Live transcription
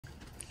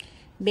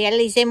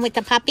Bailey's in with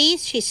the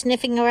puppies. She's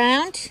sniffing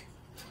around.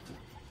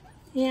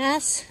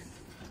 Yes.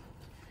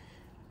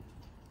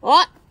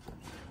 Oh,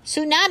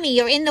 Tsunami,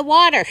 you're in the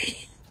water.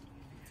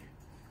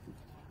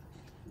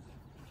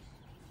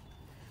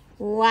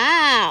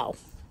 Wow.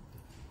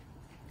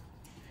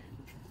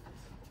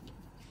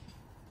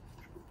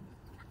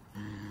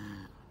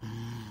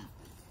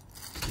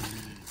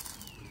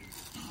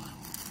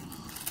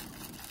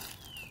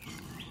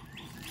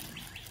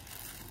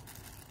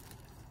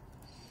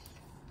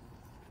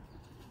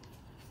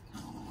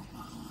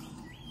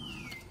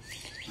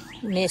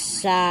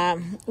 Miss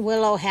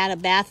Willow had a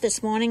bath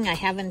this morning. I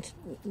haven't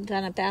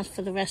done a bath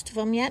for the rest of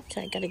them yet.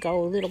 I got to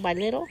go little by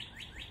little.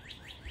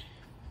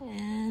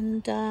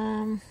 And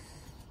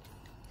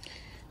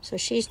so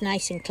she's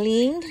nice and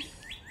clean.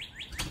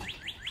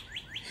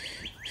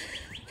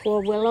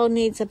 Poor Willow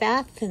needs a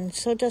bath, and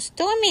so does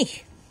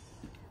Stormy.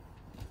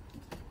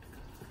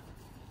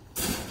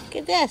 Look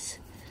at this.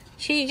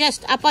 She's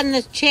just up on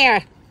the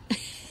chair.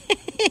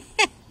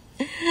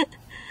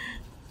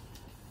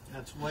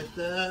 That's what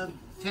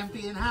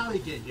Tempe and Hallie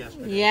did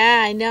yesterday.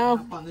 Yeah, I know.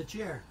 Up on the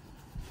chair.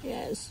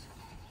 Yes.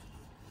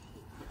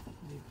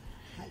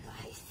 Hi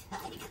guys.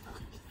 Hi guys.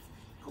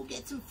 Go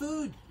get some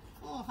food.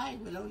 Oh, hi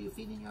Willow. You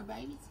feeding your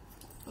babies?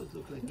 Those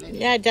look like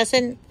babies. Yeah,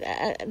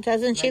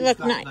 doesn't she look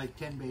nice? Like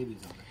 10 babies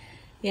on it.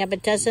 Yeah,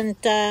 but doesn't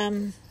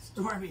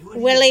Stormy,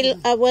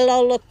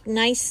 Willow look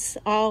nice,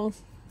 all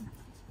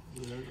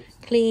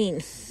clean? I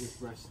just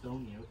brushed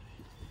Stony out.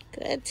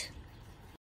 Good.